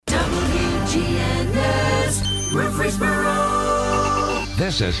WGNS Murfreesboro.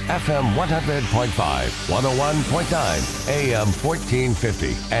 This is FM 100.5, 101.9, AM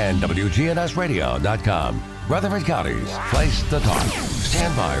 1450, and WGNSradio.com. Rutherford County's place to talk.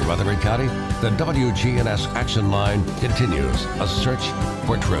 Stand by, Rutherford County. The WGNS Action Line continues. A search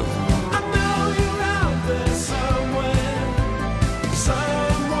for truth. I know you're out there somewhere.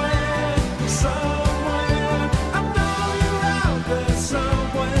 I know you're out there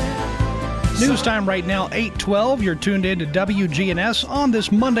somewhere. News time right now, 8:12. You're tuned in to WGNS on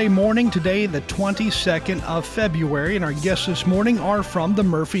this Monday morning, today, the 22nd of February. And our guests this morning are from the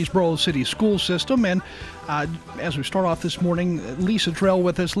Murfreesboro City School System. And as we start off this morning, Lisa Terrell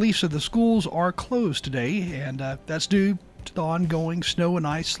with us. Lisa, the schools are closed today, and that's due to the ongoing snow and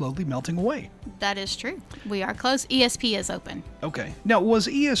ice slowly melting away. That is true. We are closed. ESP is open. Okay. Now, was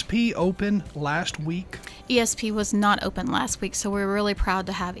ESP open last week? ESP was not open last week, so we're really proud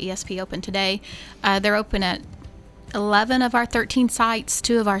to have ESP open today. They're open at 11 of our 13 sites.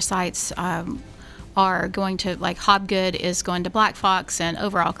 2 of our sites are going to, like Hobgood is going to Black Fox, and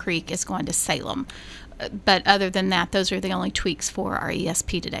Overall Creek is going to Salem. But other than that, those are the only tweaks for our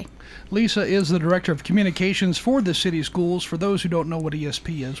ESP today. Lisa is the Director of Communications for the city schools. For those who don't know what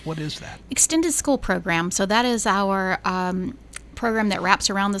ESP is, what is that? Extended School Program. So that is our program that wraps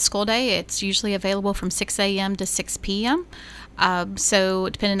around the school day. It's usually available from 6 a.m. to 6 p.m. So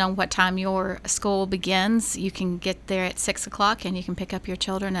depending on what time your school begins, you can get there at 6 o'clock and you can pick up your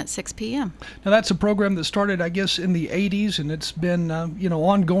children at 6 p.m. Now, that's a program that started, I guess, in the 80s, and it's been,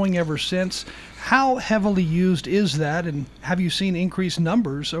 ongoing ever since. How heavily used is that, and have you seen increased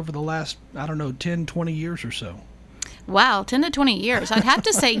numbers over the last, 10, 20 years or so? Wow, 10 to 20 years. I'd have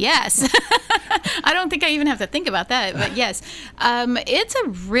to say yes. I don't think I even have to think about that, but yes. It's a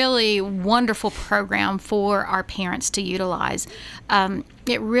really wonderful program for our parents to utilize.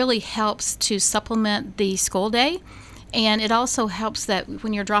 It really helps to supplement the school day. And it also helps that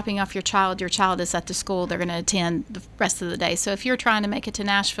when you're dropping off your child is at the school they're going to attend the rest of the day. So if you're trying to make it to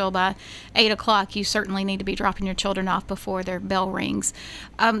Nashville by 8 o'clock, you certainly need to be dropping your children off before their bell rings.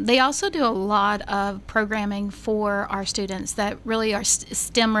 They also do a lot of programming for our students that really are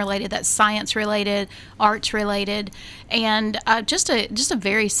STEM related, that's science related, arts related, and just a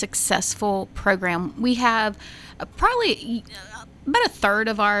very successful program. We have probably about a third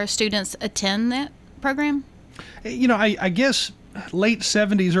of our students attend that program. I guess late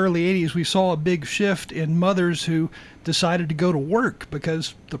 70s, early 80s, we saw a big shift in mothers who decided to go to work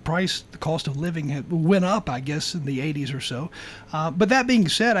because the cost of living went up, I guess, in the 80s or so. But that being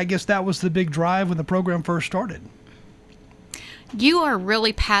said, I guess that was the big drive when the program first started. You are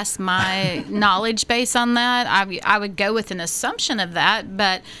really past my knowledge base on that. I would go with an assumption of that,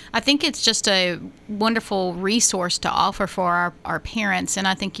 but I think it's just a wonderful resource to offer for our parents, and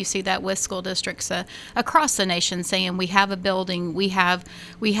I think you see that with school districts across the nation saying we have a building, we have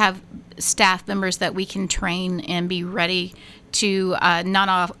staff members that we can train and be ready to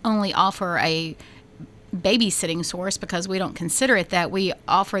not only offer a babysitting source, because we don't consider it that, we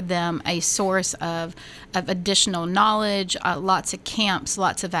offer them a source of additional knowledge, lots of camps,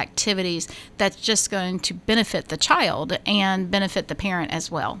 lots of activities that's just going to benefit the child and benefit the parent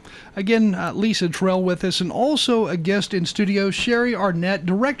as well. Again, Lisa Terrell with us, and also a guest in studio, Sherry Arnett,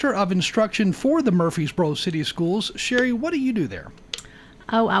 Director of Instruction for the Murfreesboro City Schools. Sherry, what do you do there?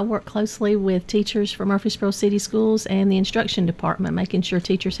 Oh, I work closely with teachers for Murfreesboro City Schools and the instruction department, making sure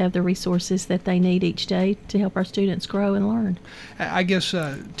teachers have the resources that they need each day to help our students grow and learn. I guess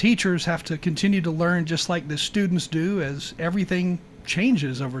teachers have to continue to learn just like the students do as everything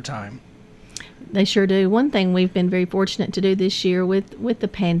changes over time. They sure do. One thing we've been very fortunate to do this year with the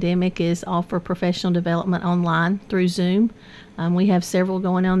pandemic is offer professional development online through Zoom. We have several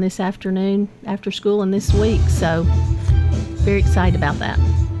going on this afternoon, after school, and this week, so very excited about that.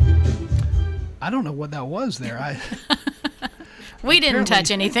 I don't know what that was there. We didn't touch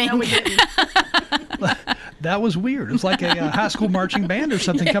anything. No, we didn't. That was weird. It was like a high school marching band or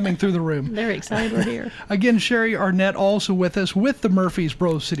something coming through the room. They're excited we're here. Again, Sherry Arnett also with us with the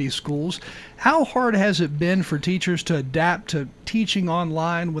Murfreesboro City Schools. How hard has it been for teachers to adapt to teaching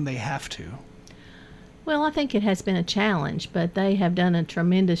online when they have to? Well, I think it has been a challenge, but they have done a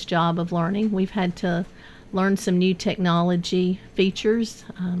tremendous job of learning. We've had to learn some new technology features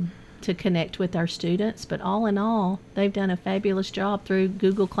to connect with our students, but all in all, they've done a fabulous job through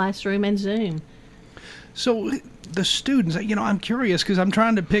Google Classroom and Zoom. So the students, I'm curious because I'm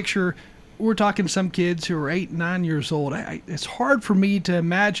trying to picture, we're talking some kids who are 8, 9 years old. It's hard for me to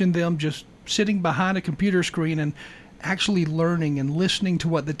imagine them just sitting behind a computer screen and actually learning and listening to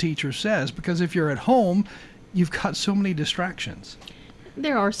what the teacher says, because if you're at home, you've got so many distractions.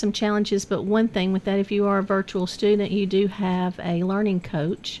 There are some challenges, but one thing with that, if you are a virtual student, you do have a learning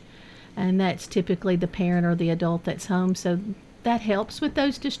coach, and that's typically the parent or the adult that's home. So that helps with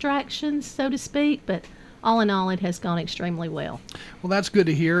those distractions, so to speak, but all in all, it has gone extremely well. Well, that's good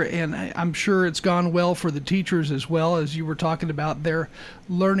to hear, and I'm sure it's gone well for the teachers as well, as you were talking about. They're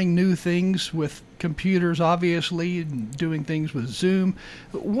learning new things with computers, obviously, and doing things with Zoom.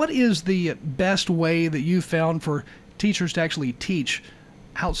 What is the best way that you found for teachers to actually teach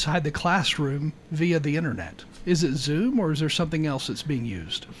outside the classroom via the internet? Is it Zoom, or is there something else that's being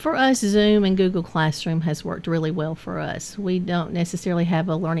used? For us, Zoom and Google Classroom has worked really well for us. We don't necessarily have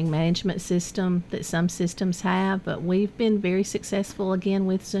a learning management system that some systems have, but we've been very successful again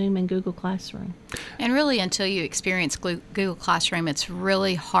with Zoom and Google Classroom. And really, until you experience Google Classroom, it's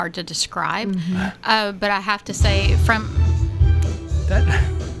really hard to describe. But I have to say,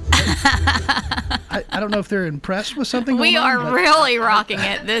 I don't know if they're impressed with something. We going on, are really rocking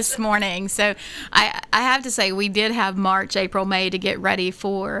it this morning. So I have to say, we did have March, April, May to get ready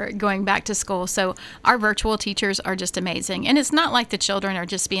for going back to school. So our virtual teachers are just amazing. And it's not like the children are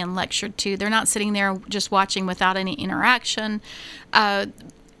just being lectured to. They're not sitting there just watching without any interaction.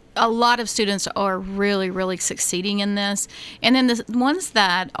 A lot of students are really, really succeeding in this. And then the ones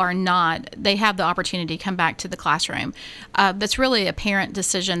that are not, they have the opportunity to come back to the classroom. That's really a parent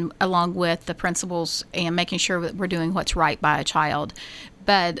decision along with the principals and making sure that we're doing what's right by a child.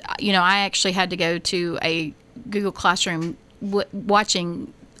 But, I actually had to go to a Google Classroom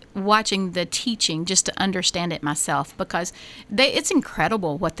watching the teaching just to understand it myself, because it's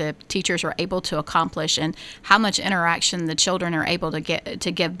incredible what the teachers are able to accomplish and how much interaction the children are able to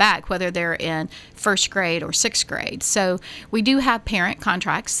give back, whether they're in first grade or sixth grade. So we do have parent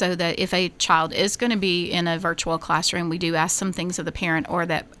contracts, so that if a child is going to be in a virtual classroom, we do ask some things of the parent or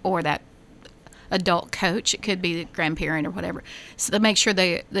that adult coach. It could be the grandparent or whatever. So to make sure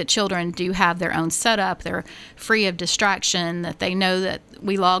the children do have their own setup, they're free of distraction, that they know that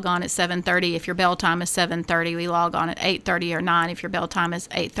we log on at 7:30. If your bell time is 7:30, we log on at 8:30 or 9 if your bell time is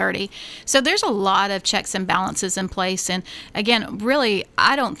 8:30. So there's a lot of checks and balances in place. And again, really,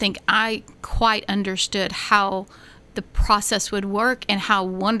 I don't think I quite understood how the process would work and how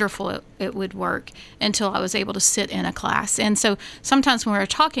wonderful it would work until I was able to sit in a class. And so sometimes when we're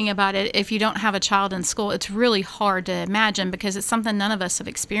talking about it, if you don't have a child in school, it's really hard to imagine because it's something none of us have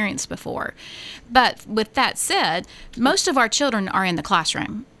experienced before. But with that said, most of our children are in the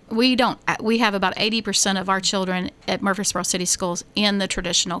classroom. We have about 80% of our children at Murfreesboro City Schools in the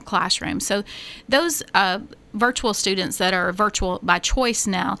traditional classroom. So those virtual students that are virtual by choice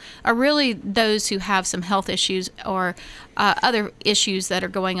now are really those who have some health issues or other issues that are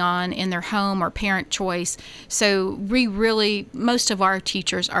going on in their home or parent choice. So most of our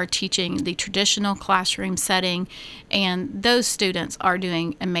teachers are teaching the traditional classroom setting, and those students are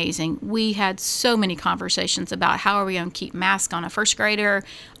doing amazing. We had so many conversations about how are we going to keep masks on a first grader.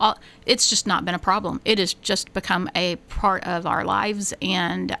 It's just not been a problem. It has just become a part of our lives,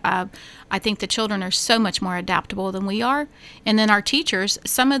 and I think the children are so much more adaptable than we are. And then our teachers,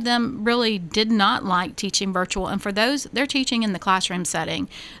 some of them really did not like teaching virtual, and for those, they're teaching in the classroom setting.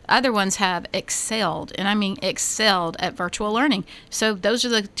 Other ones have excelled, and I mean excelled at virtual learning. So those are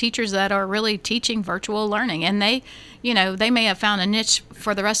the teachers that are really teaching virtual learning, and they may have found a niche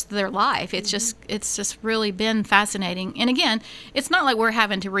for the rest of their life. It's just really been fascinating. And again, it's not like we're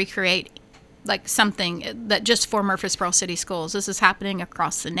having to recreate like something that just for Murfreesboro City Schools. This is happening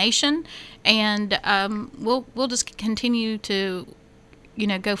across the nation, and we'll just continue to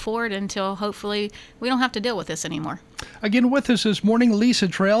go forward until hopefully we don't have to deal with this anymore. Again, with us this morning, Lisa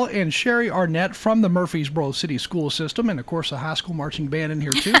Trail and Sherry Arnett from the Murfreesboro City School System, and of course a high school marching band in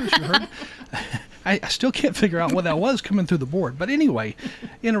here too, as you heard. I still can't figure out what that was coming through the board. But anyway,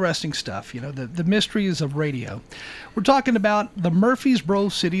 interesting stuff, the mysteries of radio. We're talking about the Murfreesboro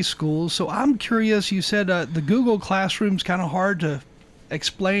City Schools. So I'm curious, you said the Google Classroom's kind of hard to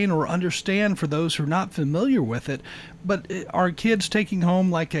explain or understand for those who are not familiar with it. But are kids taking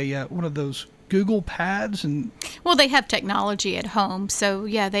home like one of those Google pads? Well, they have technology at home, so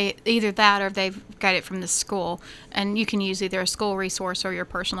yeah, they either that or they've got it from the school, and you can use either a school resource or your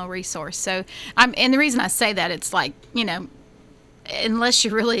personal resource. So and the reason I say that, it's like, unless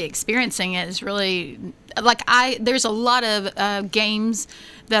you're really experiencing it, is really like there's a lot of games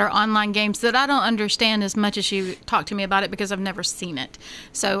that are online games that I don't understand as much as you talk to me about it, because I've never seen it.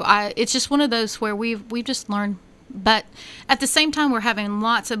 So it's just one of those where we've just learned. But at the same time, we're having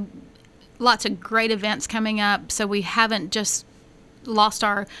lots of great events coming up, so we haven't just lost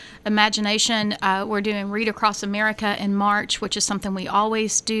our imagination. We're doing Read Across America in March, which is something we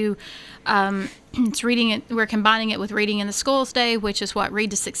always do. It's reading. We're combining it with Reading in the Schools Day, which is what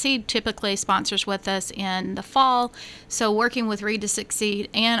Read to Succeed typically sponsors with us in the fall. So working with Read to Succeed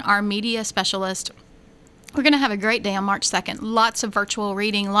and our media specialist, we're going to have a great day on March 2nd. Lots of virtual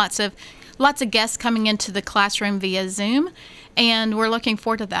reading, lots of guests coming into the classroom via Zoom, and we're looking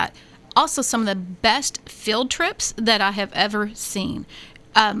forward to that. Also, some of the best field trips that I have ever seen.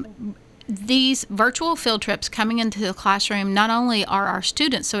 These virtual field trips coming into the classroom, not only are our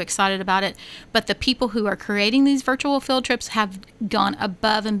students so excited about it, but the people who are creating these virtual field trips have gone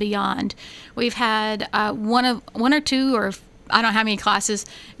above and beyond. We've had one or two, or I don't know how many classes,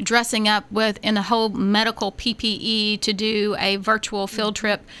 dressing up in the whole medical PPE to do a virtual field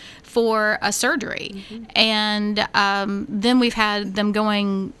trip for a surgery. And then we've had them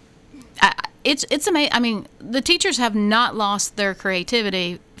going. It's amazing. I mean, the teachers have not lost their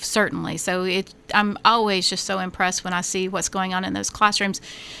creativity, certainly. So I'm always just so impressed when I see what's going on in those classrooms.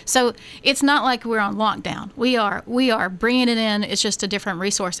 So it's not like we're on lockdown. We are bringing it in. It's just a different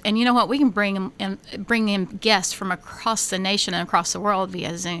resource. And you know what? We can bring in guests from across the nation and across the world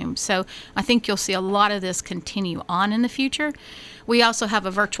via Zoom. So I think you'll see a lot of this continue on in the future. We also have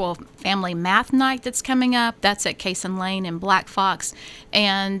a virtual family math night that's coming up. That's at Cason Lane in Black Fox.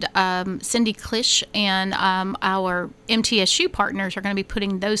 And Cindy Klisch and our MTSU partners are going to be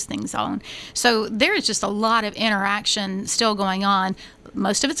putting those things on. So there is just a lot of interaction still going on.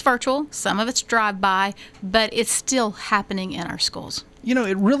 Most of it's virtual, some of it's drive-by, but it's still happening in our schools. You know,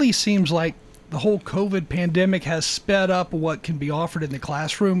 it really seems like the whole COVID pandemic has sped up what can be offered in the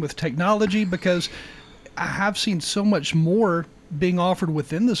classroom with technology, because I have seen so much more being offered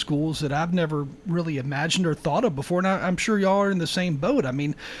within the schools that I've never really imagined or thought of before. And I'm sure y'all are in the same boat. I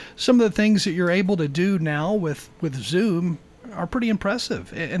mean, some of the things that you're able to do now with Zoom are pretty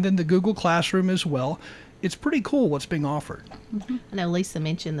impressive. And then the Google Classroom as well. It's pretty cool what's being offered. I know Lisa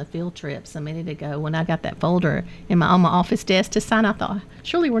mentioned the field trips a minute ago. When I got that folder on my office desk to sign, I thought,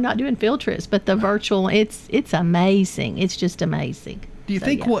 surely we're not doing field trips. But the virtual, it's amazing. It's just amazing. Do you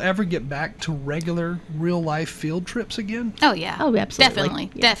think we'll ever get back to regular real-life field trips again? Oh, yeah. Oh, absolutely.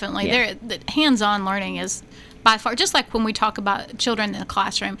 Definitely. Yeah. The hands-on learning is by far, just like when we talk about children in the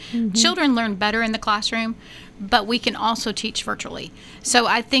classroom. Children learn better in the classroom, but we can also teach virtually. So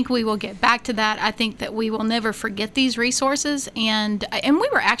I think we will get back to that. I think that we will never forget these resources, and we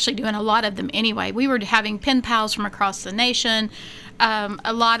were actually doing a lot of them anyway. We were having pen pals from across the nation,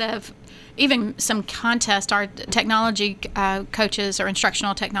 a lot of even some contests. Our technology coaches or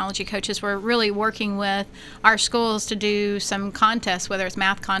instructional technology coaches were really working with our schools to do some contests, whether it's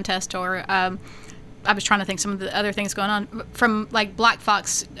math contest or I was trying to think some of the other things going on from like Black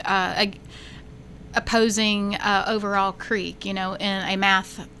Fox opposing Overall Creek, in a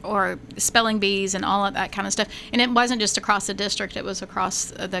math or spelling bees and all of that kind of stuff. And it wasn't just across the district, it was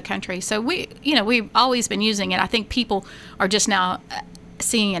across the country. So we've always been using it. I think people are just now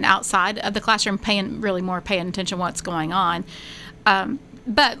seeing it outside of the classroom, paying attention to what's going on.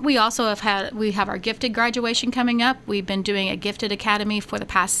 But we also have our Gifted graduation coming up. We've been doing a Gifted Academy for the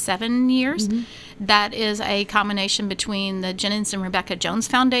past 7 years. That is a combination between the Jennings and Rebecca Jones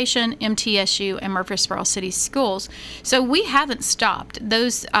Foundation, MTSU, and Murfreesboro City Schools. So we haven't stopped.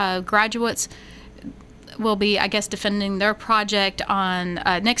 Those graduates will be, I guess, defending their project on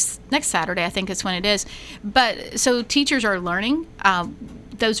next Saturday, I think is when it is. But so teachers are learning.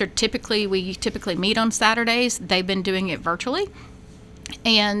 We typically meet on Saturdays. They've been doing it virtually.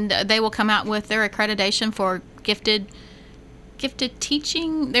 And they will come out with their accreditation for gifted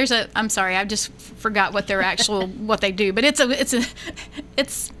teaching. I'm sorry, I just forgot what their actual what they do, but it's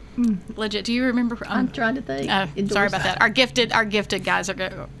legit. Do you remember? I'm trying to think. Sorry about that. Our gifted guys are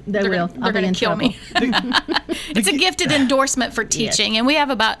going. They're going to kill me. It's a gifted endorsement for teaching, and we have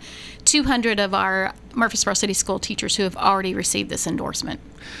about 200 of our Murfreesboro City School teachers who have already received this endorsement.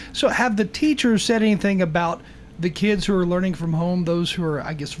 So have the teachers said anything about the kids who are learning from home, those who are,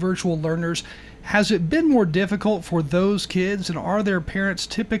 I guess, virtual learners? Has it been more difficult for those kids, and are their parents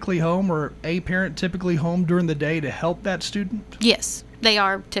typically home, or a parent typically home during the day to help that student? Yes, they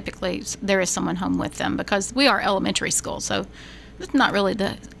are typically. There is someone home with them because we are elementary school, so it's not really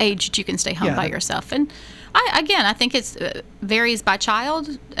the age that you can stay home by yourself. And I think it varies by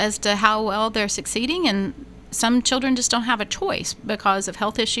child as to how well they're succeeding, and some children just don't have a choice because of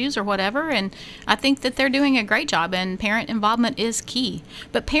health issues or whatever, and I think that they're doing a great job, and parent involvement is key.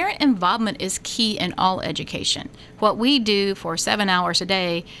 But parent involvement is key in all education. What we do for 7 hours a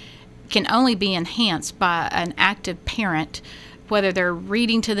day can only be enhanced by an active parent whether they're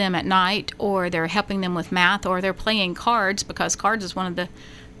reading to them at night, or they're helping them with math, or they're playing cards, because cards is one of the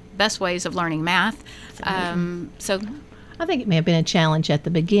best ways of learning math. So I think it may have been a challenge at the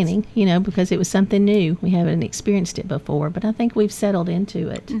beginning, because it was something new. We haven't experienced it before, but I think we've settled into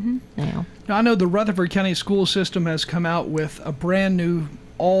it now. Now, I know the Rutherford County School System has come out with a brand new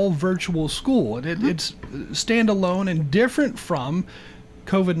all-virtual school. It's standalone and different from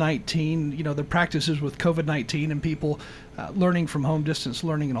COVID-19, the practices with COVID-19 and people learning from home, distance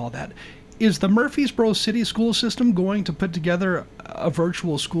learning and all that. Is the Murfreesboro City School System going to put together a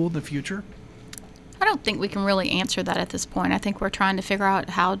virtual school in the future? I don't think we can really answer that at this point. I think we're trying to figure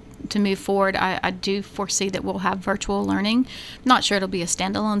out how to move forward. I do foresee that we'll have virtual learning. I'm not sure it'll be a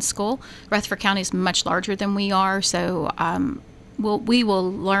standalone school. Rutherford County is much larger than we are, so we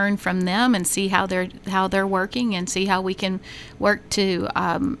will learn from them and see how they're working, and see how we can work to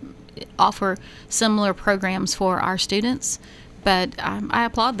offer similar programs for our students. But I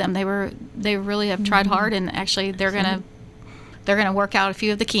applaud them. They really have tried hard, and actually they're gonna work out a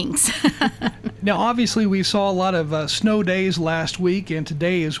few of the kinks. Now, obviously, we saw a lot of snow days last week and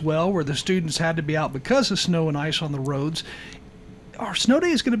today as well, where the students had to be out because of snow and ice on the roads. Are snow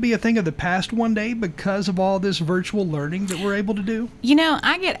days going to be a thing of the past one day because of all this virtual learning that we're able to do?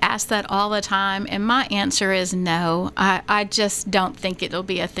 I get asked that all the time, and my answer is no. I just don't think it'll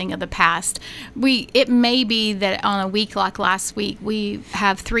be a thing of the past. It may be that on a week like last week, we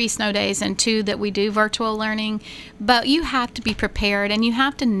have 3 snow days and 2 that we do virtual learning, but you have to be prepared, and you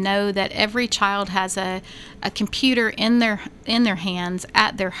have to know that every child has a computer in their hands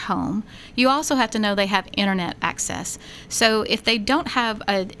at their home. You also have to know they have internet access. So if they don't have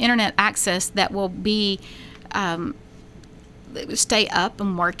an internet access that will be stay up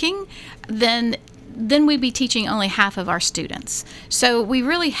and working, then we'd be teaching only half of our students. So we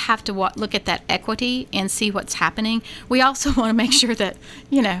really have to look at that equity and see what's happening. We also want to make sure that,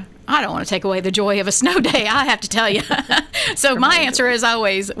 I don't want to take away the joy of a snow day, I have to tell you. So my answer is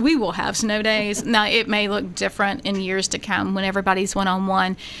always, we will have snow days. Now, it may look different in years to come when everybody's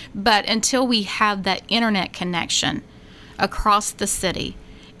one-on-one, but until we have that internet connection across the city,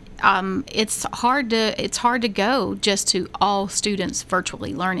 it's hard to go just to all students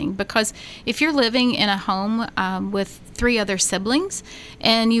virtually learning, because if you're living in a home with 3 other siblings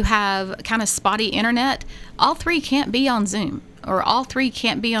and you have kind of spotty internet, all 3 can't be on Zoom, or all 3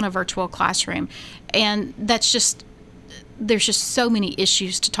 can't be on a virtual classroom, and there's just so many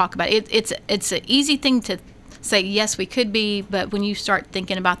issues to talk about. It's an easy thing to say, yes, we could be, but when you start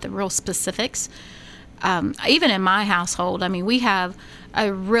thinking about the real specifics, even in my household, we have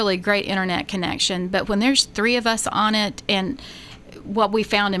a really great internet connection, but when there's 3 of us on it, and what we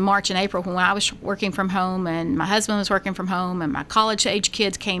found in March and April when I was working from home and my husband was working from home and my college age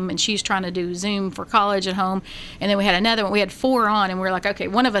kids came and she's trying to do Zoom for college at home, and then we had another one, we had 4 on, and we were like, okay,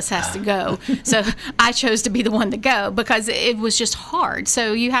 one of us has to go. So I chose to be the one to go because it was just hard.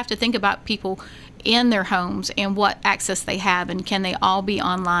 So you have to think about people in their homes and what access they have, and can they all be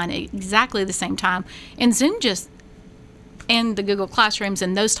online at exactly the same time. And Zoom and the Google Classrooms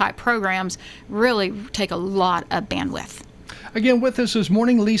and those type programs really take a lot of bandwidth. Again, with us this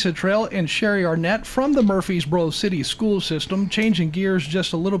morning, Lisa Trail and Sherry Arnett from the Murfreesboro City School System. Changing gears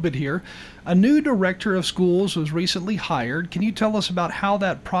just a little bit here. A new director of schools was recently hired. Can you tell us about how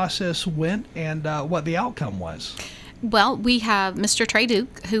that process went and what the outcome was? Well, we have Mr. Trey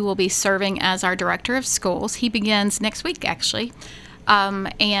Duke, who will be serving as our director of schools. He begins next week, actually.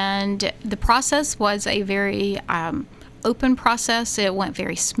 And the process was a very open process. It went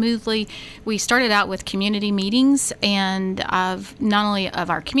very smoothly. We started out with community meetings, and of not only of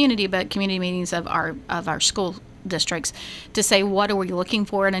our community, but community meetings of our school districts, to say, what are we looking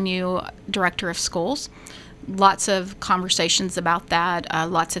for in a new director of schools. Lots of conversations about that,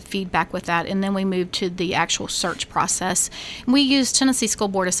 lots of feedback with that, and then we moved to the actual search process. We used Tennessee School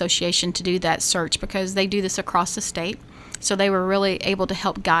Board Association to do that search because they do this across the state, so they were really able to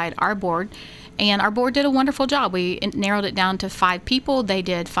help guide our board. And our board did a wonderful job. We narrowed it down to 5 people. They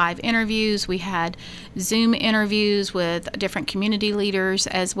did 5 interviews. We had Zoom interviews with different community leaders,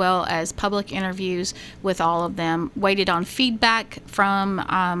 as well as public interviews with all of them. Waited on feedback from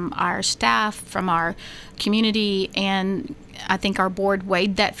our staff, from our community, and I think our board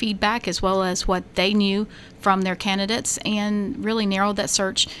weighed that feedback as well as what they knew from their candidates, and really narrowed that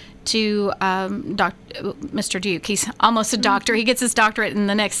search to Mr. Duke. He's almost a doctor. He gets his doctorate in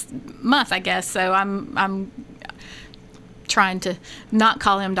the next month, I guess. So I'm trying to not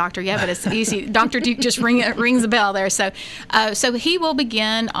call him doctor yet, but it's easy. Dr. Duke just rings a bell there. So he will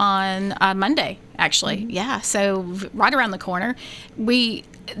begin on Monday, actually. Yeah. So right around the corner.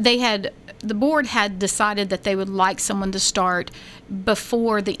 They had the board had decided that they would like someone to start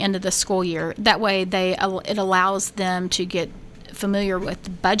before the end of the school year. That way, it allows them to get familiar with the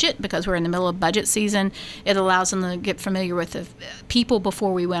budget, because we're in the middle of budget season. It allows them to get familiar with the people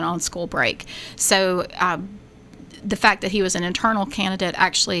before we went on school break. So the fact that he was an internal candidate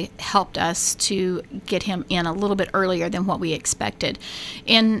actually helped us to get him in a little bit earlier than what we expected.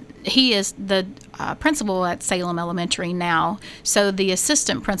 And he is the principal at Salem Elementary now, so the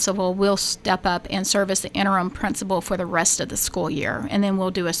assistant principal will step up and serve as the interim principal for the rest of the school year, and then we'll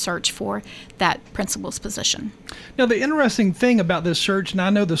do a search for that principal's position. Now, the interesting thing about this search, and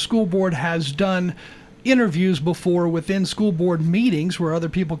I know the school board has done interviews before within school board meetings where other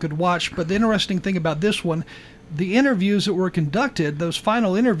people could watch, but the interesting thing about this one, the interviews that were conducted, those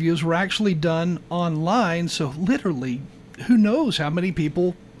final interviews were actually done online, so literally, who knows how many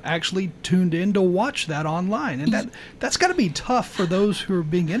people actually tuned in to watch that online. And that's got to be tough for those who are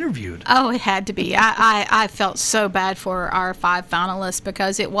being interviewed. Oh, it had to be. I felt so bad for our 5 finalists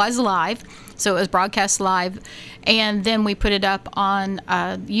because it was live, so it was broadcast live, and then we put it up on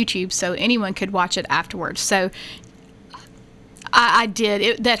YouTube so anyone could watch it afterwards. So I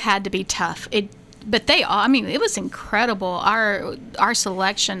did. That had to be tough. But it was incredible. Our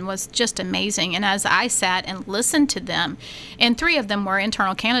selection was just amazing. And as I sat and listened to them, and 3 of them were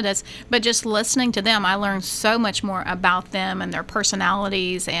internal candidates, but just listening to them, I learned so much more about them and their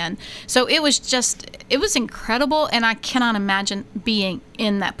personalities. And so it was incredible, and I cannot imagine being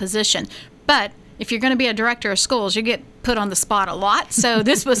in that position. But if you're going to be a director of schools, you get put on the spot a lot. So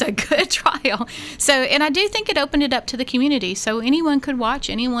this was a good trial. And I do think it opened it up to the community. So anyone could watch,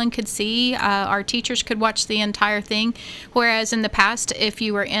 anyone could see. Our teachers could watch the entire thing. Whereas in the past, if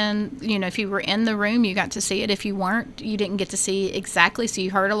you were in the room, you got to see it. If you weren't, you didn't get to see exactly. So you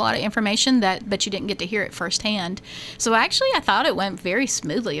heard a lot of information but you didn't get to hear it firsthand. So actually, I thought it went very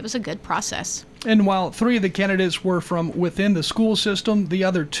smoothly. It was a good process. And while 3 of the candidates were from within the school system, the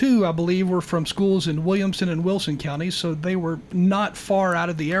other 2, I believe, were from schools in Williamson and Wilson counties, so they were not far out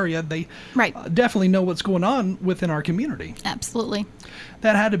of the area. They definitely know what's going on within our community. Absolutely.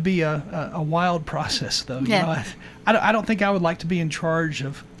 That had to be a wild process, though. Yeah. I don't think I would like to be in charge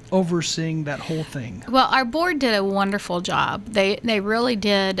of overseeing that whole thing. Well, our board did a wonderful job. They really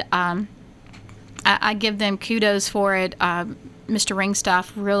did. I give them kudos for it. Mr.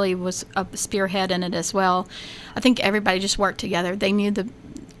 Ringstaff really was a spearhead in it as well. I think everybody just worked together. They knew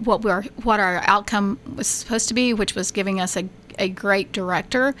what our outcome was supposed to be, which was giving us a great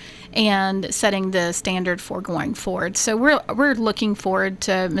director and setting the standard for going forward. So we're looking forward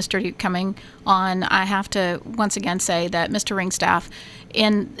to Mr. Duke coming on. I have to once again say that Mr. Ringstaff,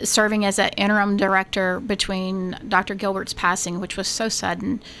 in serving as an interim director between Dr. Gilbert's passing, which was so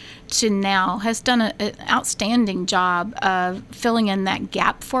sudden, to now, has done an outstanding job of filling in that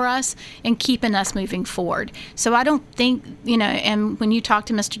gap for us and keeping us moving forward. So I don't think, and when you talk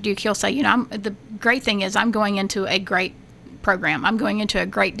to Mr. Duke, he'll say, the great thing is I'm going into a great program. I'm going into a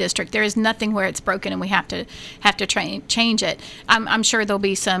great district. There is nothing where it's broken and we have to change it. I'm sure there'll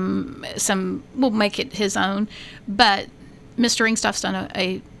be some we'll make it his own, but Mr. Ringstaff's done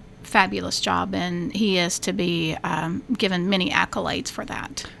a fabulous job, and he is to be given many accolades for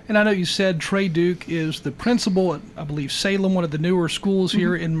that. And I know you said Trey Duke is the principal at, I believe, Salem, one of the newer schools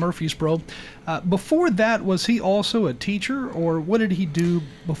here in Murfreesboro. Before that, was he also a teacher, or what did he do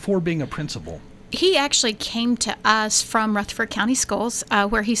before being a principal? He actually came to us from Rutherford County Schools,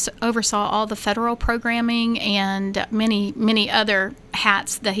 where he oversaw all the federal programming and many, many other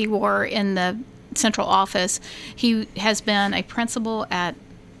hats that he wore in the central office. He has been a principal at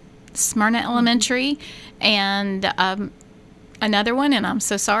Smyrna Elementary and another one, and I'm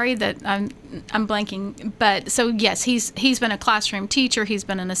so sorry that I'm blanking. But so yes, he's been a classroom teacher. He's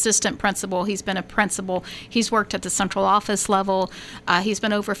been an assistant principal. He's been a principal. He's worked at the central office level. He's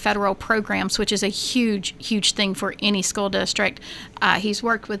been over federal programs, which is a huge, huge thing for any school district. He's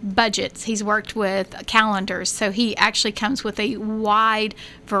worked with budgets. He's worked with calendars. So he actually comes with a wide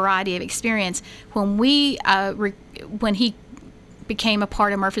variety of experience. When he became a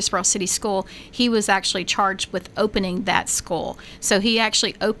part of Murfreesboro City School, he was actually charged with opening that school. So he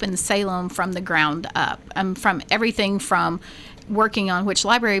actually opened Salem from the ground up, from everything from working on which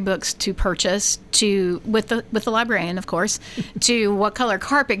library books to purchase, to with the librarian, of course, to what color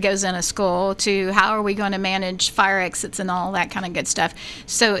carpet goes in a school, to how are we going to manage fire exits and all that kind of good stuff.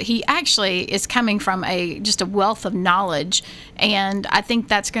 So he actually is coming from just a wealth of knowledge, and I think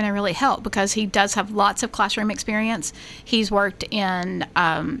that's going to really help because he does have lots of classroom experience. He's worked in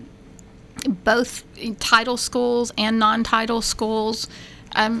both title schools and non-title schools.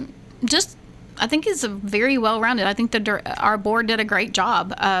 I think he's a very well-rounded. I think our board did a great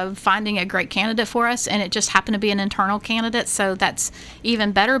job of finding a great candidate for us, and it just happened to be an internal candidate, so that's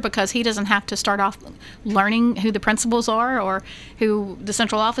even better because he doesn't have to start off learning who the principals are or who the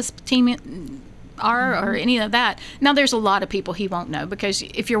central office team are or any of that. Now, there's a lot of people he won't know because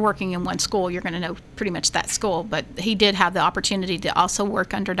if you're working in one school, you're going to know pretty much that school. But he did have the opportunity to also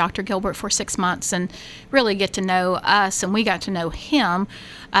work under Dr. Gilbert for 6 months and really get to know us, and we got to know him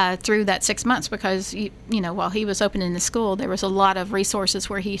through that 6 months because, while he was opening the school, there was a lot of resources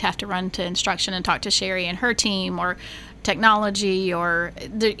where he'd have to run to instruction and talk to Sherry and her team or technology or,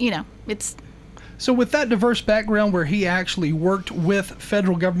 it's... So with that diverse background where he actually worked with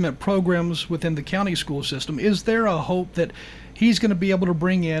federal government programs within the county school system, is there a hope that he's going to be able to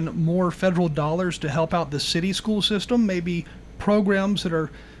bring in more federal dollars to help out the city school system, maybe programs that are,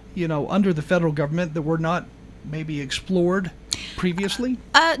 under the federal government that were not maybe explored previously?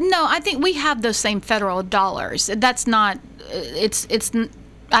 No, I think we have those same federal dollars. That's not,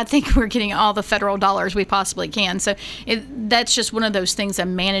 I think we're getting all the federal dollars we possibly can. So that's just one of those things of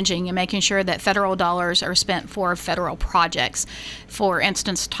managing and making sure that federal dollars are spent for federal projects. For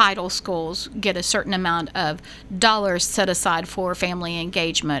instance, title schools get a certain amount of dollars set aside for family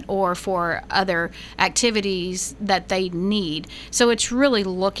engagement or for other activities that they need. So it's really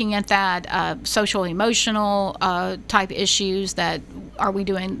looking at that social, emotional type issues that are we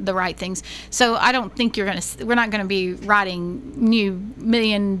doing the right things. So I don't think we're not going to be writing new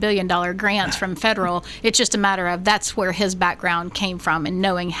billion-dollar grants from federal. It's just a matter of that's where his background came from and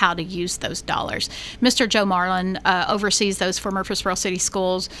knowing how to use those dollars. Mr. Joe Marlin oversees those for Murfreesboro City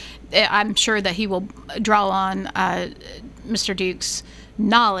Schools. I'm sure that he will draw on Mr. Duke's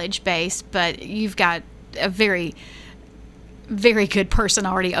knowledge base, but you've got a very good person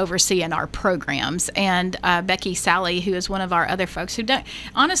already overseeing our programs, and Becky Sally, who is one of our other folks who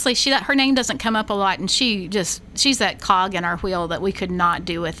honestly, her name doesn't come up a lot, and she's that cog in our wheel that we could not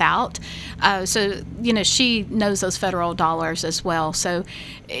do without. So she knows those federal dollars as well. So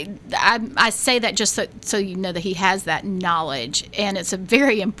I say that just so you know that he has that knowledge, and it's a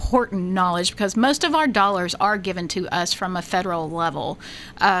very important knowledge because most of our dollars are given to us from a federal level,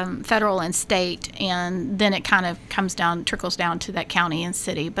 federal and state, and then it kind of trickles down to that county and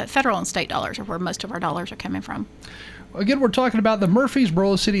city. But federal and state dollars are where most of our dollars are coming from. Again, we're talking about the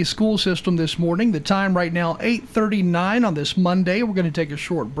Murfreesboro City School System this morning. The time right now, 8:39 on this Monday. We're going to take a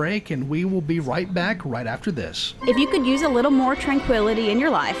short break, and we will be right back right after this. If you could use a little more tranquility in your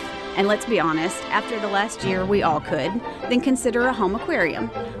life, and let's be honest, after the last year we all could, then consider a home aquarium.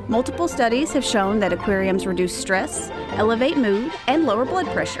 Multiple studies have shown that aquariums reduce stress, elevate mood, and lower blood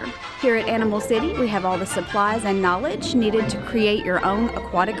pressure. Here at Animal City, we have all the supplies and knowledge needed to create your own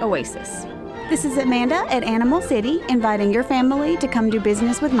aquatic oasis. This is Amanda at Animal City, inviting your family to come do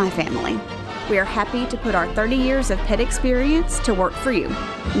business with my family. We are happy to put our 30 years of pet experience to work for you.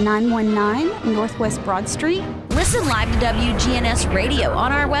 919 Northwest Broad Street. Listen live to WGNS Radio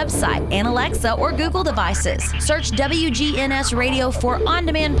on our website and Alexa or Google devices. Search WGNS Radio for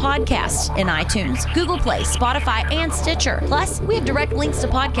on-demand podcasts in iTunes, Google Play, Spotify, and Stitcher. Plus, we have direct links to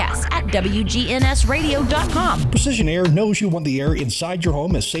podcasts at WGNSradio.com. Precision Air knows you want the air inside your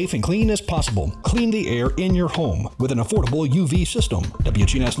home as safe and clean as possible. Clean the air in your home with an affordable UV system.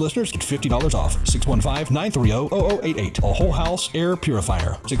 WGNS listeners get $50 off. 615-930-0088. A whole house air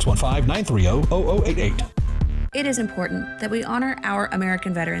purifier. 615-930-0088. It is important that we honor our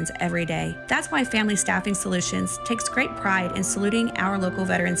American veterans every day. That's why Family Staffing Solutions takes great pride in saluting our local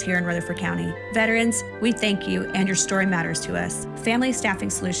veterans here in Rutherford County. Veterans, we thank you, and your story matters to us. Family Staffing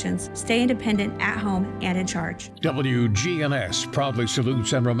Solutions. Stay independent, at home, and in charge. WGNS proudly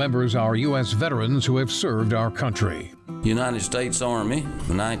salutes and remembers our U.S. veterans who have served our country. United States Army,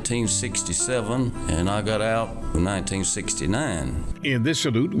 1967, and I got out in 1969. In this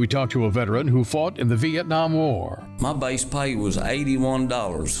salute, we talked to a veteran who fought in the Vietnam War. My base pay was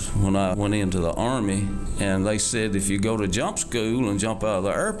 $81 when I went into the Army, and they said if you go to jump school and jump out of the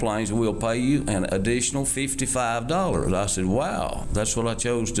airplanes, we'll pay you an additional $55. I said, wow, that's what I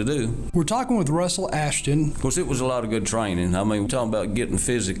chose to do. We're talking with Russell Ashton. Of course, it was a lot of good training. I mean, we're talking about getting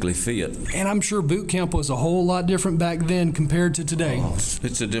physically fit. And I'm sure boot camp was a whole lot different back then compared to today. Oh,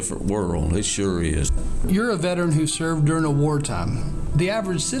 it's a different world. It sure is. You're a veteran who served during a wartime. The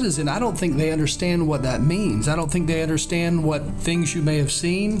average citizen, I don't think they understand what that means. I don't think they understand what things you may have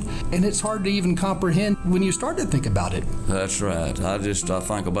seen, and it's hard to even comprehend when you start to think about it. That's right. I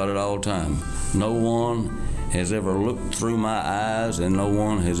think about it all the time. No one has ever looked through my eyes, and no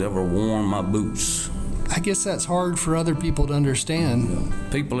one has ever worn my boots. I guess that's hard for other people to understand.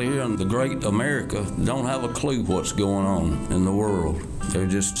 People here in the great America don't have a clue what's going on in the world. They're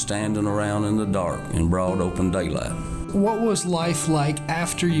just standing around in the dark in broad open daylight. What was life like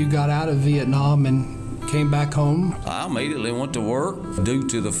after you got out of Vietnam and came back home? I immediately went to work due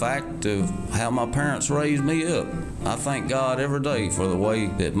to the fact of how my parents raised me up. I thank God every day for the way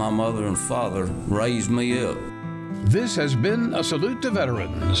that my mother and father raised me up. This has been a Salute to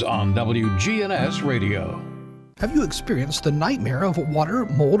Veterans on WGNS Radio. Have you experienced the nightmare of water,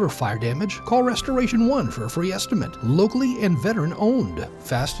 mold, or fire damage? Call Restoration One for a free estimate. Locally and veteran owned.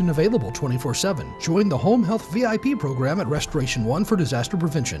 Fast and available 24/7. Join the Home Health VIP program at Restoration One for disaster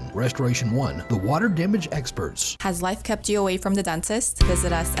prevention. Restoration One, the water damage experts. Has life kept you away from the dentist?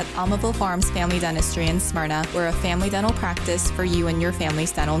 Visit us at Almaville Farms Family Dentistry in Smyrna. We're a family dental practice for you and your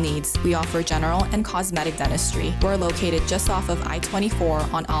family's dental needs. We offer general and cosmetic dentistry. We're located just off of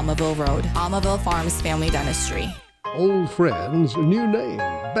I-24 on Almaville Road. Almaville Farms Family Dentistry. Old friends, new name,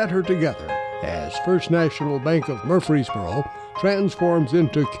 better together. As First National Bank of Murfreesboro transforms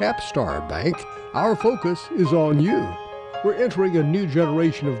into Capstar Bank, our focus is on you. We're entering a new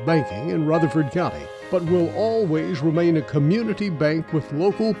generation of banking in Rutherford County, but will always remain a community bank with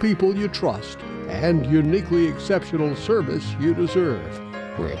local people you trust and uniquely exceptional service you deserve.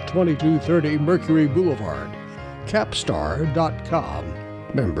 We're at 2230 Mercury Boulevard. Capstar.com.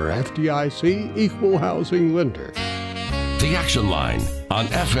 Member FDIC, Equal Housing Lender. The Action Line on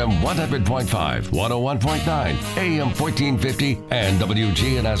FM 100.5, 101.9, AM 1450, and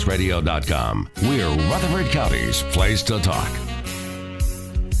WGNSradio.com. We're Rutherford County's place to talk.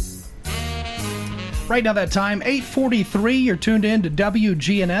 Right now that time, 8:43, you're tuned in to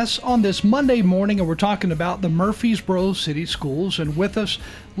WGNS on this Monday morning, and we're talking about the Murfreesboro City Schools. And with us,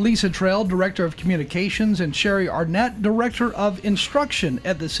 Lisa Trail, Director of Communications, and Sherry Arnett, Director of Instruction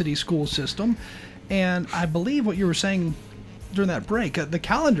at the City School System. And I believe what you were saying during that break, the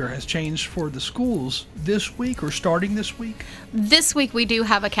calendar has changed for the schools this week or starting this week? This week we do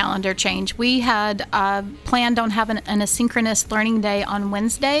have a calendar change. We had planned on having an asynchronous learning day on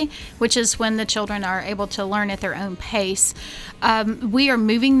Wednesday, which is when the children are able to learn at their own pace. We are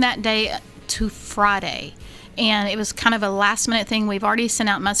moving that day to Friday. And it was kind of a last minute thing. We've already sent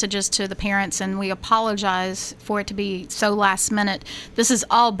out messages to the parents, and we apologize for it to be so last minute. This is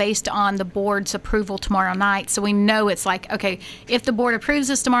all based on the board's approval tomorrow night. So we know it's like, okay, if the board approves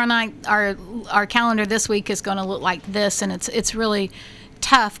this tomorrow night, our calendar this week is going to look like this, and it's really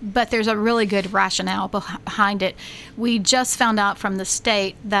tough, but there's a really good rationale behind it. We just found out from the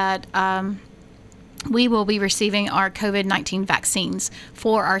state that we will be receiving our COVID-19 vaccines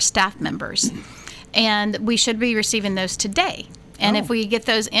for our staff members. And we should be receiving those today. And if we get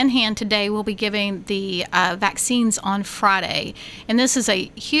those in hand today, we'll be giving the vaccines on Friday. And this is a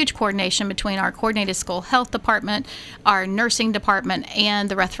huge coordination between our coordinated school health department, our nursing department, and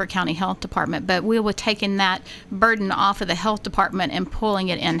the Rutherford County Health Department. But we will taking that burden off of the health department and pulling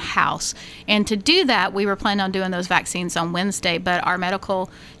it in-house. And to do that, we were planning on doing those vaccines on Wednesday, but our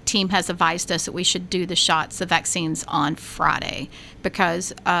medical team has advised us that we should do the vaccines on Friday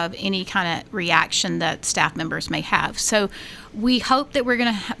because of any kind of reaction that staff members may have. So we hope that we're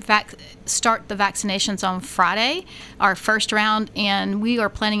going to start the vaccinations on Friday, our first round, and we are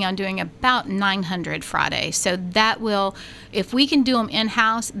planning on doing about 900 Friday. So that will, if we can do them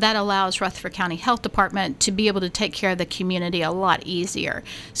in-house, that allows Rutherford County Health Department to be able to take care of the community a lot easier.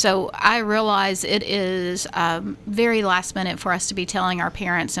 So I realize it is very last minute for us to be telling our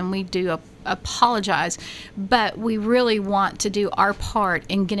parents, and we do apologize, but we really want to do our part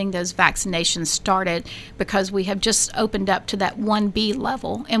in getting those vaccinations started because we have just opened up to that 1B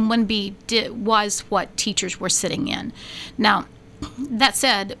level, and 1B was what teachers were sitting in. Now, that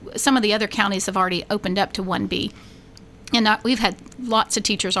said, some of the other counties have already opened up to 1B. And we've had lots of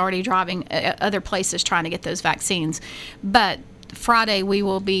teachers already driving other places trying to get those vaccines. But Friday, we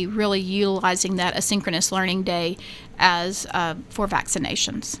will be really utilizing that asynchronous learning day as for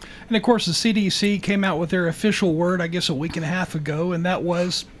vaccinations. And of course, the CDC came out with their official word, I guess, a week and a half ago, and that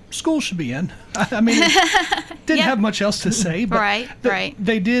was school should be in. I mean, didn't have much else to say, but right.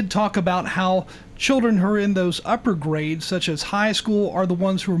 They did talk about how children who are in those upper grades, such as high school, are the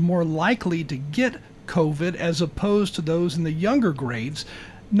ones who are more likely to get COVID as opposed to those in the younger grades.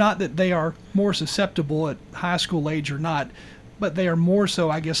 Not that they are more susceptible at high school age or not, but they are more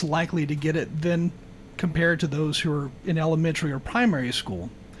so, I guess, likely to get it than compared to those who are in elementary or primary school.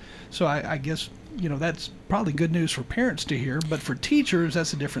 So I guess, that's probably good news for parents to hear, but for teachers,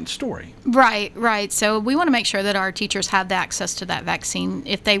 that's a different story. Right. So we want to make sure that our teachers have the access to that vaccine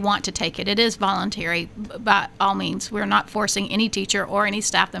if they want to take it. It is voluntary by all means. We're not forcing any teacher or any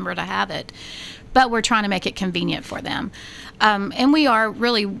staff member to have it. but we're trying to make it convenient for them. And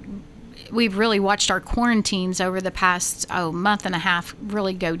we've really watched our quarantines over the past month and a half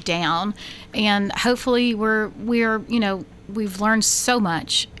really go down, and hopefully we've learned so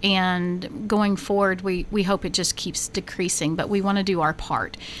much, and going forward we hope it just keeps decreasing, but we want to do our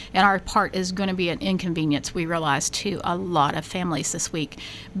part, and our part is going to be an inconvenience, we realize, to a lot of families this week.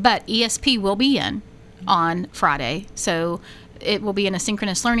 But ESP will be in on Friday, so it will be an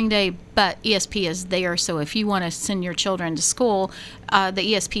asynchronous learning day, but ESP is there. So if you want to send your children to school,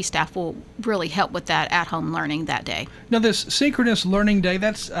 the ESP staff will really help with that at-home learning that day. Now, this synchronous learning day,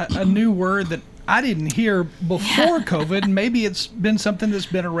 that's a new word that I didn't hear before COVID. Maybe it's been something that's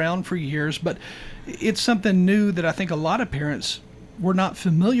been around for years, but it's something new that I think a lot of parents were not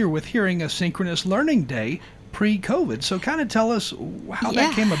familiar with, hearing a synchronous learning day pre-COVID. So kind of tell us how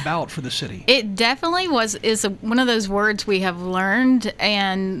that came about for the city. It definitely is one of those words we have learned,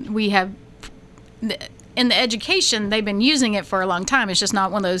 and we have, in the education, they've been using it for a long time. It's just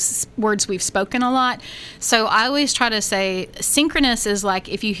not one of those words we've spoken a lot. So I always try to say synchronous is like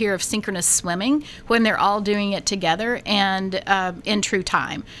if you hear of synchronous swimming, when they're all doing it together and in true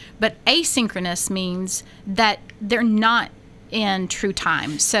time. But asynchronous means that they're not in true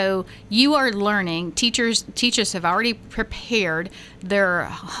time. So you are learning, teachers have already prepared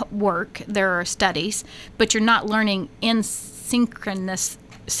their work, their studies, but you're not learning in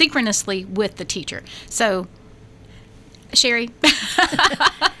synchronously with the teacher. So, Sherry?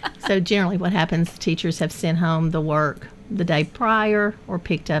 So generally what happens, teachers have sent home the work the day prior or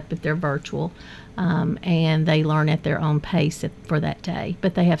picked up if they're virtual, and they learn at their own pace for that day.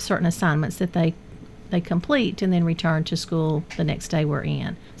 But they have certain assignments that they complete and then return to school the next day we're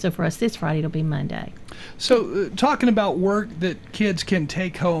in. So for us this Friday, it'll be Monday. So talking about work that kids can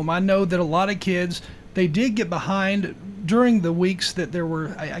take home, I know that a lot of kids, they did get behind during the weeks that there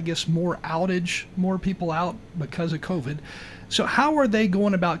were, I guess, more outage, more people out because of COVID. So how are they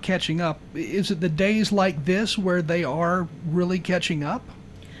going about catching up? Is it the days like this where they are really catching up?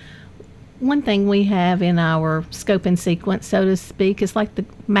 One thing we have in our scope and sequence, so to speak, is like the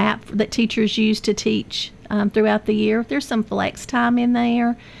map that teachers use to teach throughout the year. There's some flex time in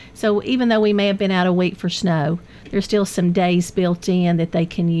there. So even though we may have been out a week for snow, there's still some days built in that they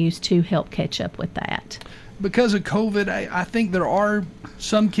can use to help catch up with that. Because of COVID, I think there are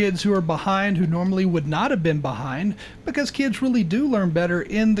some kids who are behind who normally would not have been behind, because kids really do learn better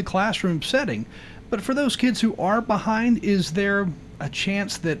in the classroom setting. But for those kids who are behind, is there a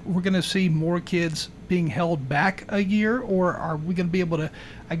chance that we're going to see more kids being held back a year, or are we going to be able to,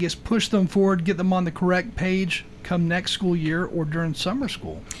 I guess, push them forward, get them on the correct page come next school year or during summer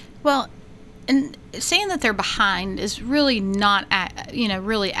school? Well, and saying that they're behind is really not,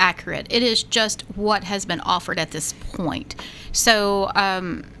 really accurate. It is just what has been offered at this point. So,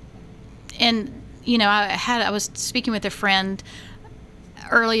 I was speaking with a friend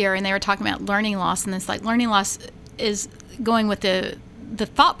earlier, and they were talking about learning loss, and it's like learning loss is going with the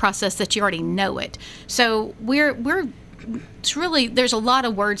thought process that you already know it. So it's really, there's a lot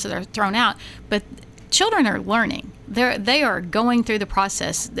of words that are thrown out, but children are learning. They are going through the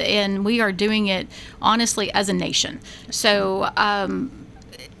process, and we are doing it honestly as a nation. So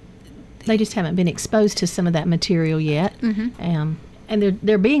they just haven't been exposed to some of that material yet. Mm-hmm. And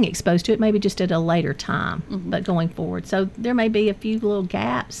they're being exposed to it maybe just at a later time, but going forward. So there may be a few little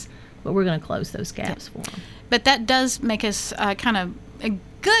gaps, but we're going to close those gaps for them. But that does make us kind of a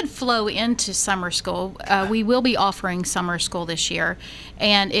good flow into summer school. We will be offering summer school this year,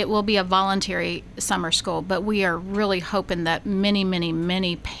 and it will be a voluntary summer school, but we are really hoping that many, many,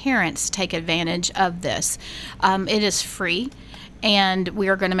 many parents take advantage of this. It is free, and we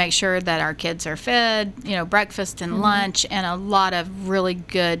are going to make sure that our kids are fed, breakfast and lunch, and a lot of really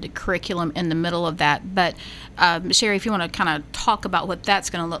good curriculum in the middle of that. But Sherry, if you want to kind of talk about what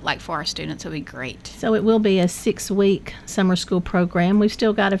that's going to look like for our students, it would be great. So it will be a 6-week summer school program. We've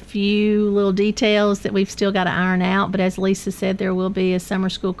still got a few little details that we've still got to iron out, but as Lisa said, there will be a summer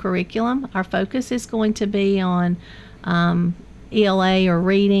school curriculum. Our focus is going to be on ELA or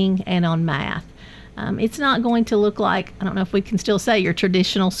reading and on math. It's not going to look like, I don't know if we can still say your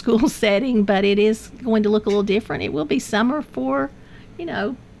traditional school setting, but it is going to look a little different. It will be summer for,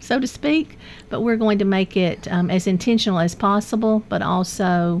 so to speak, but we're going to make it as intentional as possible, but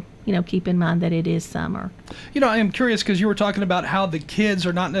also, keep in mind that it is summer. I am curious because you were talking about how the kids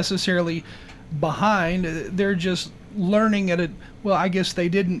are not necessarily behind. They're just learning at it. Well, I guess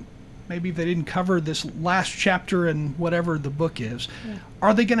maybe if they didn't cover this last chapter in whatever the book is,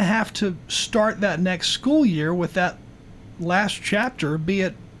 are they going to have to start that next school year with that last chapter, be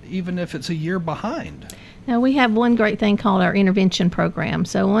it even if it's a year behind? Now, we have one great thing called our intervention program.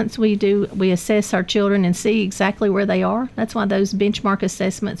 So once we assess our children and see exactly where they are. That's why those benchmark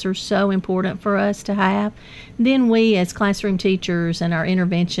assessments are so important for us to have. Then we, as classroom teachers and our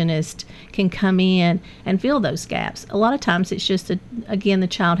interventionists, can come in and fill those gaps. A lot of times it's just, again, the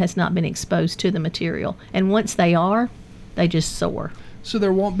child has not been exposed to the material. And once they are, they just soar. So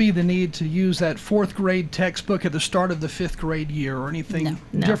there won't be the need to use that 4th grade textbook at the start of the 5th grade year or anything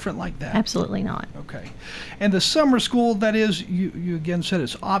different like that? Absolutely not. Okay. And the summer school, that is, you again said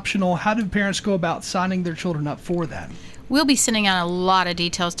it's optional. How do parents go about signing their children up for that? We'll be sending out a lot of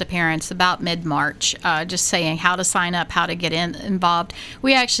details to parents about mid-March, just saying how to sign up, how to get involved.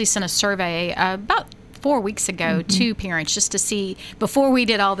 We actually sent a survey about 4 weeks ago to parents just to see, before we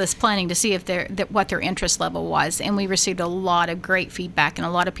did all this planning, to see if what their interest level was. And we received a lot of great feedback and a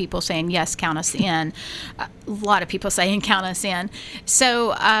lot of people saying, yes, count us in. A lot of people saying, count us in.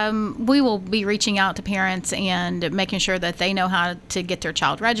 So we will be reaching out to parents and making sure that they know how to get their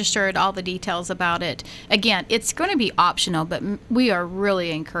child registered, all the details about it. Again, it's going to be optional, but we are really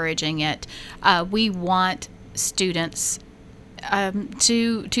encouraging it. We want students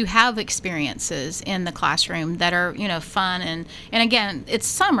to have experiences in the classroom that are, fun. And again, it's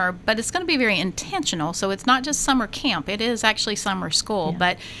summer, but it's going to be very intentional. So it's not just summer camp. It is actually summer school,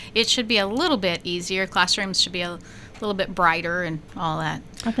 but it should be a little bit easier. Classrooms should be a little bit brighter and all that.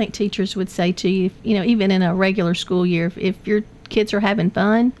 I think teachers would say to you, even in a regular school year, if your kids are having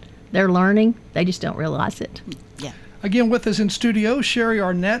fun, they're learning, they just don't realize it. Yeah. Again, with us in studio, Sherry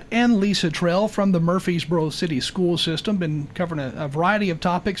Arnett and Lisa Trell from the Murfreesboro City School System. Been covering a variety of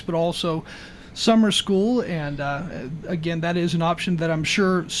topics, but also summer school. And again, that is an option that I'm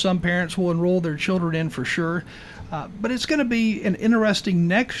sure some parents will enroll their children in for sure. But it's going to be an interesting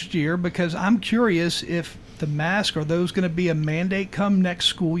next year, because I'm curious if the mask, are those going to be a mandate come next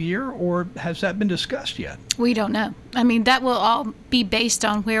school year, or has that been discussed yet? We don't know. I mean, that will all be based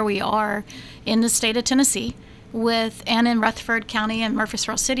on where we are in the state of Tennessee and in Rutherford County and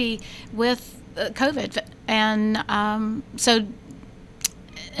Murfreesboro City with COVID. And so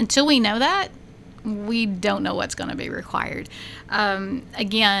until we know that, we don't know what's going to be required.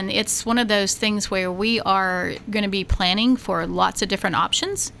 Again, it's one of those things where we are going to be planning for lots of different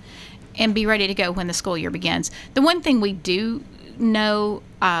options and be ready to go when the school year begins. The one thing we do know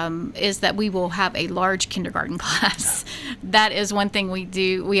is that we will have a large kindergarten class. That is one thing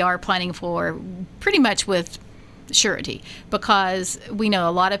we are planning for pretty much with surety, because we know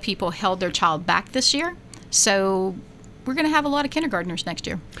a lot of people held their child back this year. So we're going to have a lot of kindergartners next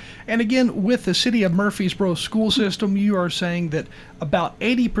year. And again, with the City of Murfreesboro school system, you are saying that about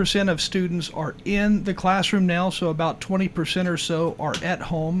 80% of students are in the classroom now, so about 20% or so are at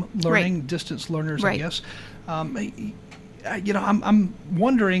home learning, distance learners, I guess. I'm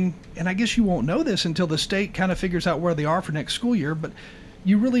wondering, and I guess you won't know this until the state kind of figures out where they are for next school year, but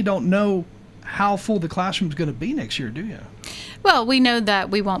you really don't know how full the classroom is going to be next year, do you? Well, we know that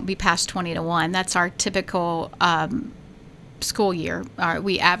we won't be past 20 to 1. That's our typical school year.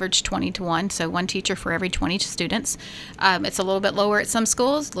 We average 20 to 1, so one teacher for every 20 students. It's a little bit lower at some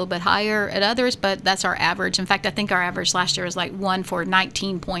schools, a little bit higher at others, but that's our average. In fact, I think our average last year was like 1 for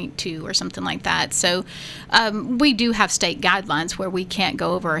 19.2 or something like that. So we do have state guidelines where we can't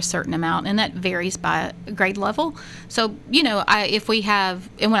go over a certain amount, and that varies by grade level. So, if we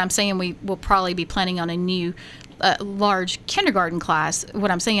have, and when I'm saying we will probably be planning on a new large kindergarten class, what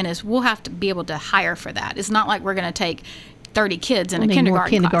I'm saying is we'll have to be able to hire for that. It's not like we're going to take 30 kids in a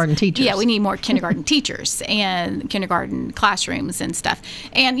kindergarten class. Teachers. Yeah, we need more kindergarten teachers and kindergarten classrooms and stuff.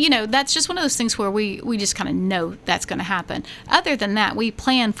 And, that's just one of those things where we just kind of know that's going to happen. Other than that, we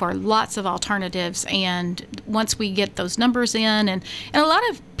plan for lots of alternatives. And once we get those numbers in, and a lot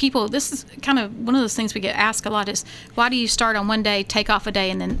of people, this is kind of one of those things we get asked a lot is, why do you start on one day, take off a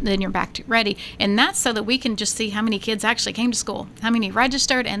day, and then you're back to ready? And that's so that we can just see how many kids actually came to school, how many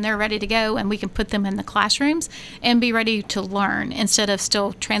registered, and they're ready to go, and we can put them in the classrooms and be ready to learn instead of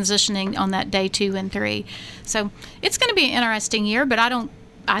still transitioning on that day 2 and 3. So it's going to be an interesting year, but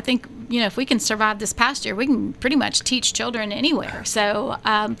I think, if we can survive this past year, we can pretty much teach children anywhere. So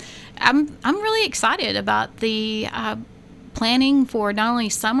I'm really excited about the planning for not only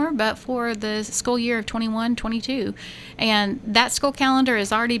summer, but for the school year of 21-22. And that school calendar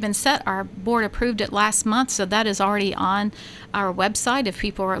has already been set. Our board approved it last month, so that is already on our website if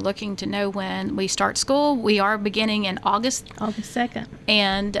people are looking to know when we start school. We are beginning in August. August 2nd.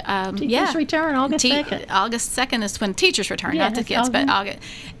 And teachers return August 2nd. August 2nd is when teachers return, not the kids, but August.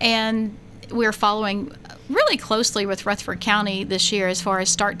 And we're following really closely with Rutherford County this year as far as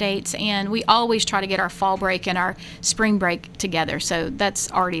start dates, and we always try to get our fall break and our spring break together. So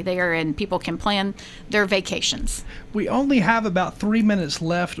that's already there, and people can plan their vacations. We only have about 3 minutes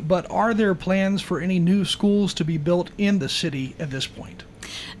left, but are there plans for any new schools to be built in the city at this point?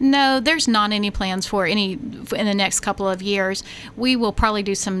 No, there's not any plans for any in the next couple of years. We will probably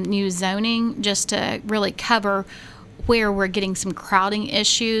do some new zoning just to really cover where we're getting some crowding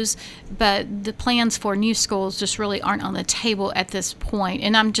issues, but the plans for new schools just really aren't on the table at this point.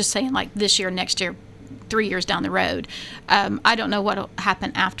 And I'm just saying, like, this year, next year, 3 years down the road. I don't know what will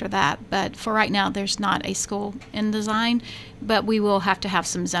happen after that, but for right now, there's not a school in design, but we will have to have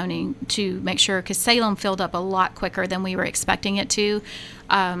some zoning to make sure, because Salem filled up a lot quicker than we were expecting it to.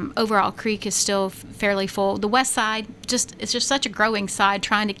 Overall Creek is still fairly full. The west side, it's just such a growing side.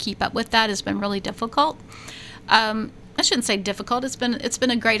 Trying to keep up with that has been really difficult. I shouldn't say difficult. It's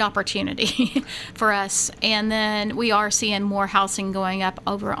been a great opportunity for us. And then we are seeing more housing going up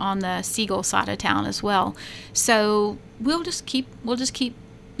over on the Siegel side of town as well. So we'll just keep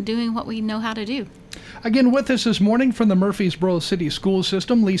doing what we know how to do. Again, with us this morning from the Murfreesboro City School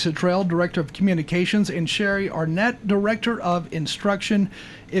System, Lisa Trail, Director of Communications, and Sherry Arnett, Director of Instruction.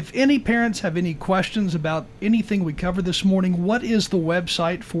 If any parents have any questions about anything we covered this morning, what is the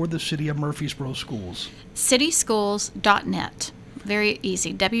website for the City of Murfreesboro Schools? cityschools.net. Very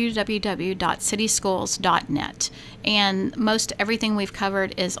easy, www.cityschools.net. And most everything we've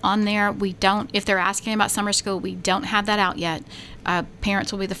covered is on there. If they're asking about summer school, we don't have that out yet.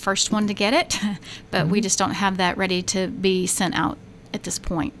 Parents will be the first one to get it, but we just don't have that ready to be sent out at this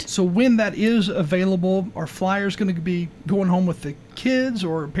point. So when that is available, are flyers going to be going home with the kids,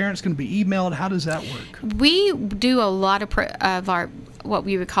 or are parents going to be emailed? How does that work? We do a lot of our what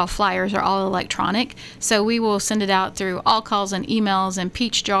we would call flyers are all electronic. So we will send it out through all calls and emails and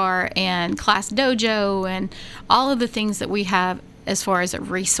Peach Jar and Class Dojo and all of the things that we have as far as a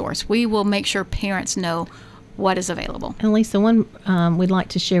resource. We will make sure parents know what is available. And Lisa, one we'd like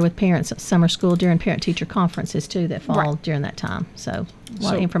to share with parents at summer school during parent-teacher conferences too that fall during that time. So a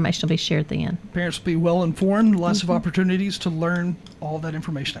lot of information will be shared then. Parents will be well informed, lots of opportunities to learn all that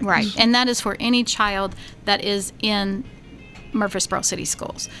information. Right, and that is for any child that is in Murfreesboro City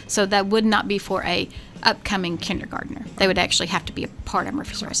Schools. So that would not be for a upcoming kindergartner. They would actually have to be a part of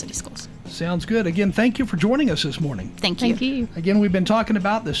Murfreesboro City Schools. Sounds good. Again, thank you for joining us this morning. Thank you. Thank you. Again, we've been talking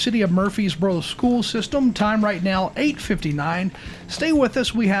about the City of Murfreesboro School System. Time right now, 8:59. Stay with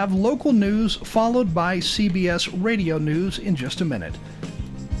us. We have local news followed by CBS Radio News in just a minute.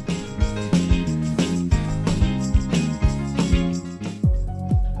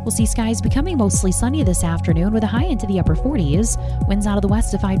 We'll see skies becoming mostly sunny this afternoon with a high into the upper 40s. Winds out of the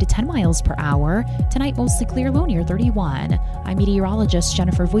west of 5 to 10 miles per hour. Tonight, mostly clear, low near 31. I'm meteorologist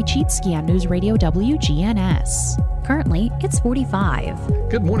Jennifer Wojcicki on News Radio WGNS. Currently, it's 45.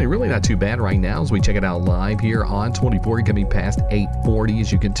 Good morning. Really not too bad right now as we check it out live here on 24, coming past 840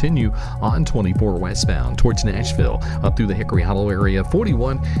 as you continue on 24 westbound towards Nashville up through the Hickory Hollow area.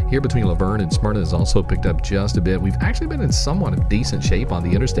 41 here between Laverne and Smyrna has also picked up just a bit. We've actually been in somewhat of decent shape on the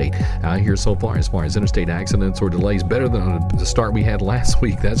interstate out here so far as interstate accidents or delays. Better than the start we had last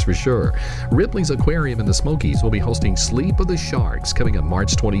week, that's for sure. Ripley's Aquarium in the Smokies will be hosting Sleep of the Sharks coming up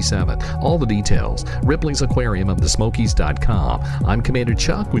March 27th. All the details, Ripley's Aquarium of the Smokies.com. I'm Commander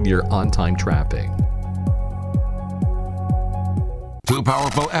Chuck with your on-time traffic. 2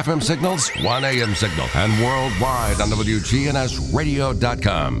 powerful FM signals, 1 AM signal, and worldwide on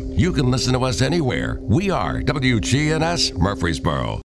WGNSradio.com. You can listen to us anywhere. We are WGNS Murfreesboro.